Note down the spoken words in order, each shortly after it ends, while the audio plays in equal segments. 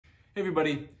Hey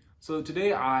everybody, so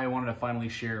today I wanted to finally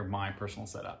share my personal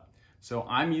setup. So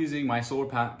I'm using my solar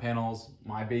panels,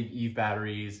 my big EVE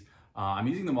batteries, I'm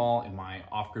using them all in my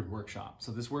off-grid workshop.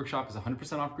 So this workshop is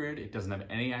 100% off-grid. It doesn't have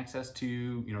any access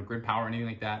to grid power or anything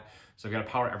like that. So I've got to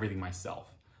power everything myself.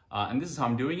 And this is how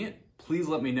I'm doing it. Please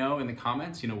let me know in the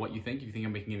comments, what you think, if you think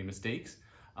I'm making any mistakes.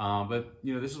 But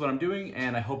this is what I'm doing,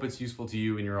 and I hope it's useful to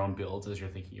you in your own builds as you're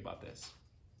thinking about this.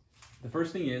 The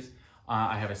first thing is,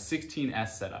 I have a 16S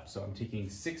setup. So I'm taking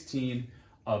 16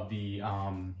 of the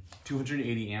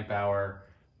 280 amp hour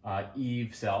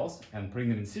EVE cells and putting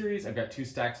them in series. I've got 2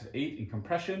 stacks of 8 in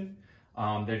compression.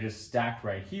 They're just stacked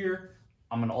right here.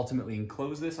 I'm gonna ultimately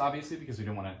enclose this, obviously, because we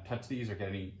don't wanna touch these or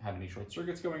have any short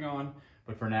circuits going on.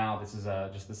 But for now, this is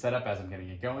just the setup as I'm getting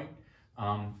it going.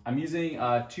 I'm using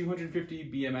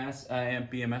 250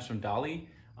 amp BMS from Dolly.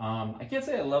 I can't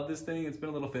say I love this thing. It's been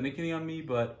a little finicky on me,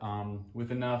 but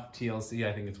with enough TLC,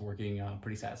 I think it's working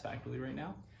pretty satisfactorily right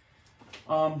now.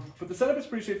 But the setup is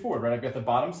pretty straightforward, right? I've got the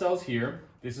bottom cells here.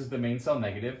 This is the main cell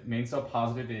negative. Main cell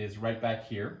positive is right back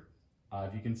here,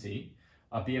 if you can see.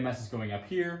 BMS is going up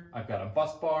here. I've got a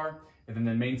bus bar, and then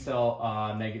the main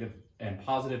cell negative and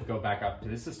positive go back up to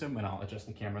this system, and I'll adjust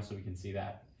the camera so we can see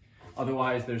that.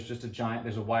 Otherwise, there's just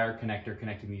there's a wire connector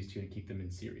connecting these two to keep them in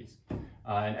series.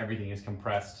 And everything is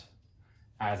compressed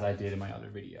as I did in my other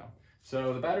video.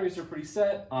 So the batteries are pretty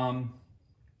set.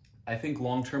 I think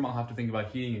long-term I'll have to think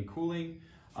about heating and cooling.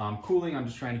 Cooling, I'm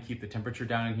just trying to keep the temperature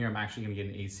down in here. I'm actually gonna get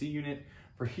an AC unit.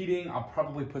 For heating, I'll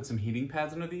probably put some heating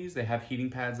pads under these. They have heating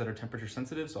pads that are temperature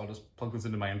sensitive, so I'll just plug those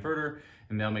into my inverter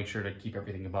and they'll make sure to keep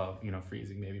everything above,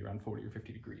 freezing, maybe around 40 or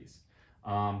 50 degrees.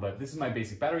 But this is my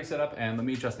basic battery setup, and let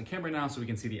me adjust the camera now so we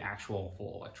can see the actual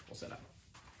full electrical setup.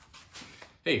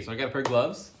 Hey, so I got a pair of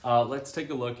gloves. Let's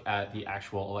take a look at the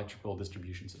actual electrical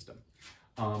distribution system.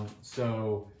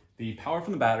 So the power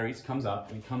from the batteries comes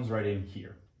up and it comes right in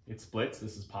here. It splits.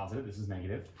 This is positive, this is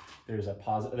negative. There's a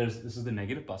positive, this is the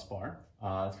negative bus bar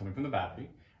that's coming from the battery.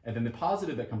 And then the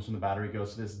positive that comes from the battery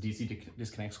goes to this DC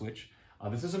disconnect switch.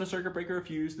 This isn't a circuit breaker or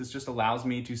fuse. This just allows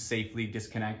me to safely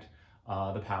disconnect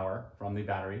the power from the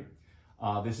battery.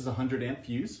 This is a 150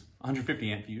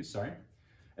 amp fuse, sorry.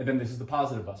 And then this is the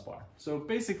positive bus bar. So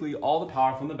basically all the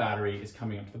power from the battery is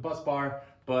coming up to the bus bar,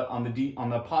 but on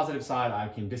the positive side, I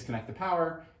can disconnect the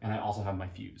power and I also have my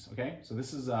fuse, okay? So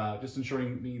this is just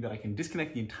ensuring me that I can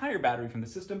disconnect the entire battery from the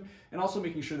system and also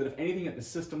making sure that if anything at the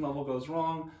system level goes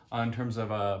wrong in terms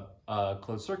of a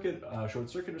closed circuit,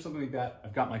 short circuit or something like that,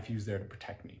 I've got my fuse there to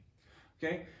protect me,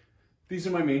 okay? These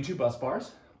are my main 2 bus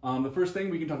bars. The first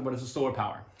thing we can talk about is the solar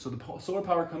power. So the solar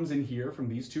power comes in here from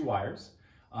these 2 wires.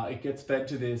 It gets fed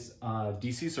to this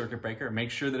DC circuit breaker. Make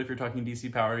sure that if you're talking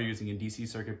DC power, you're using a DC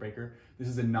circuit breaker. This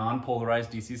is a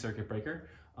non-polarized DC circuit breaker,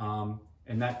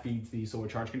 and that feeds the solar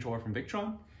charge controller from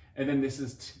Victron. And then this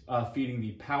is feeding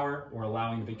the power or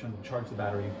allowing the Victron to charge the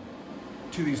battery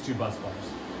to these 2 bus bars.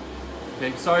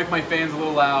 Okay, sorry if my fan's a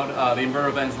little loud, the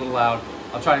inverter vent's a little loud.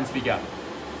 I'll try and speak up.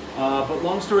 But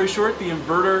long story short, the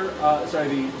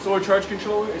the solar charge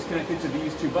controller is connected to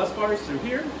these 2 bus bars through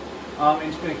here, and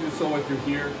it's connected to solar through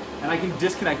here, and I can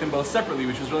disconnect them both separately,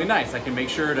 which is really nice. I can make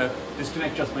sure to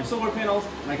disconnect just my solar panels,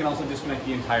 and I can also disconnect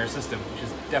the entire system, which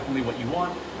is definitely what you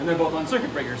want, and they're both on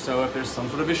circuit breakers, so if there's some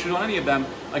sort of issue on any of them,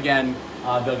 again,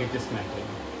 they'll get disconnected.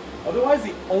 Otherwise,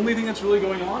 the only thing that's really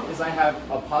going on is I have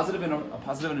a positive and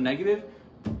a negative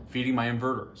feeding my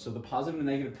inverter. So the positive and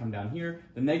the negative come down here.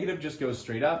 The negative just goes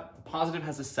straight up. The positive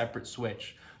has a separate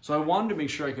switch. So I wanted to make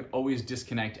sure I could always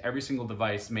disconnect every single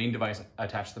main device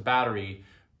attached to the battery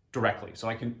directly. So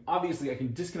I can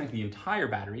disconnect the entire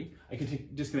battery. I can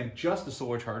disconnect just the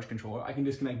solar charge controller. I can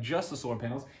disconnect just the solar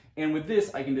panels. And with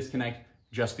this, I can disconnect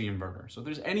just the inverter. So if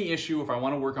there's any issue, if I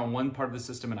want to work on one part of the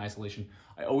system in isolation,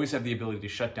 I always have the ability to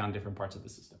shut down different parts of the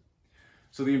system.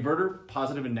 So the inverter,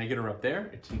 positive and negative are up there.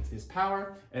 It takes this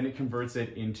power and it converts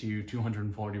it into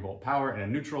 240 volt power and a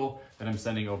neutral that I'm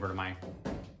sending over to my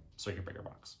circuit breaker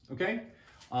box, okay?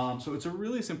 So it's a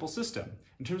really simple system.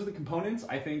 In terms of the components,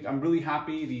 I think I'm really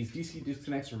happy. These DC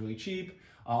disconnects are really cheap.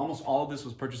 Almost all of this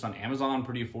was purchased on Amazon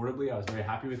pretty affordably. I was very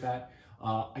happy with that.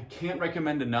 I can't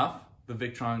recommend enough the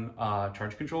Victron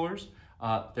charge controllers.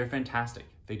 They're fantastic.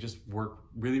 They just work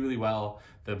really, really well.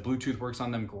 The Bluetooth works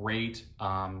on them great.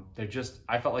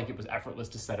 I felt like it was effortless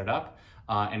to set it up,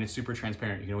 and it's super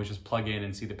transparent. You can always just plug in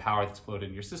and see the power that's flowed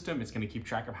into your system. It's gonna keep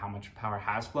track of how much power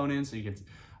has flown in, so you can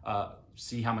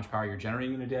see how much power you're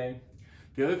generating in a day.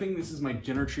 The other thing, this is my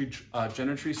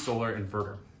Generatry solar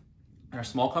inverter. They're a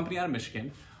small company out of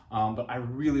Michigan, but I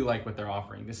really like what they're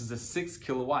offering. This is a 6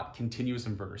 kilowatt continuous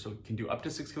inverter, so it can do up to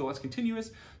 6 kilowatts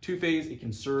continuous, 2-phase. It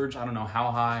can surge, I don't know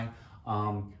how high.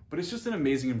 But it's just an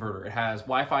amazing inverter. It has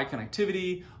Wi-Fi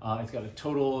connectivity. It's got a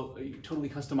totally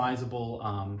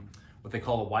customizable, what they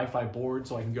call a Wi-Fi board,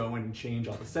 so I can go in and change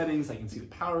all the settings. I can see the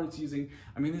power it's using.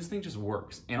 I mean, this thing just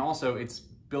works. And also it's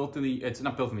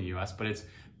not built in the US, but it's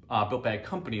built by a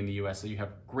company in the US, so you have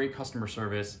great customer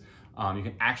service. You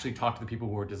can actually talk to the people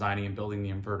who are designing and building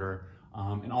the inverter,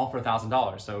 and all for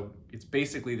 $1,000. So it's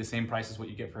basically the same price as what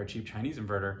you get for a cheap Chinese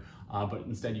inverter, but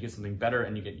instead you get something better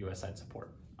and you get US side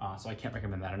support. So I can't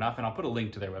recommend that enough, and I'll put a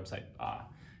link to their website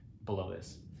below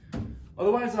this.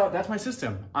 Otherwise, that's my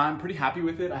system. I'm pretty happy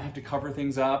with it. I have to cover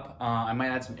things up. I might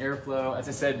add some airflow. As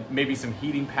I said, maybe some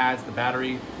heating pads, the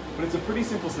battery, but it's a pretty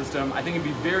simple system. I think it'd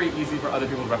be very easy for other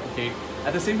people to replicate.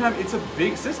 At the same time, it's a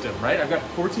big system, right? I've got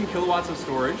 14 kilowatts of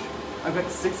storage. I've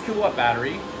got 6 kilowatt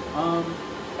battery,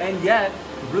 and yet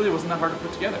it really wasn't that hard to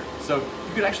put together. So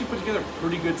you could actually put together a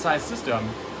pretty good sized system,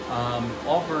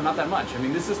 all for not that much. I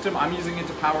mean, this system, I'm using it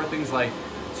to power things like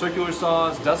circular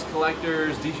saws, dust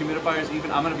collectors, dehumidifiers,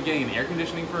 even. I'm gonna be getting an air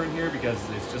conditioning for in here because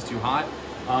it's just too hot.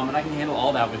 And I can handle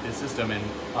all that with this system in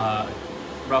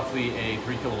roughly a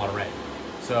 3 kilowatt array.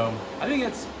 So I think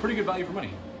it's pretty good value for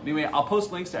money. Anyway, I'll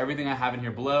post links to everything I have in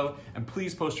here below, and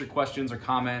please post your questions or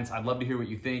comments. I'd love to hear what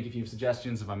you think. If you have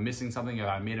suggestions, if I'm missing something, if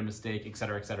I made a mistake,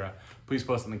 etc., please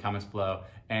post in the comments below.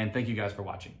 And thank you guys for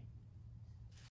watching.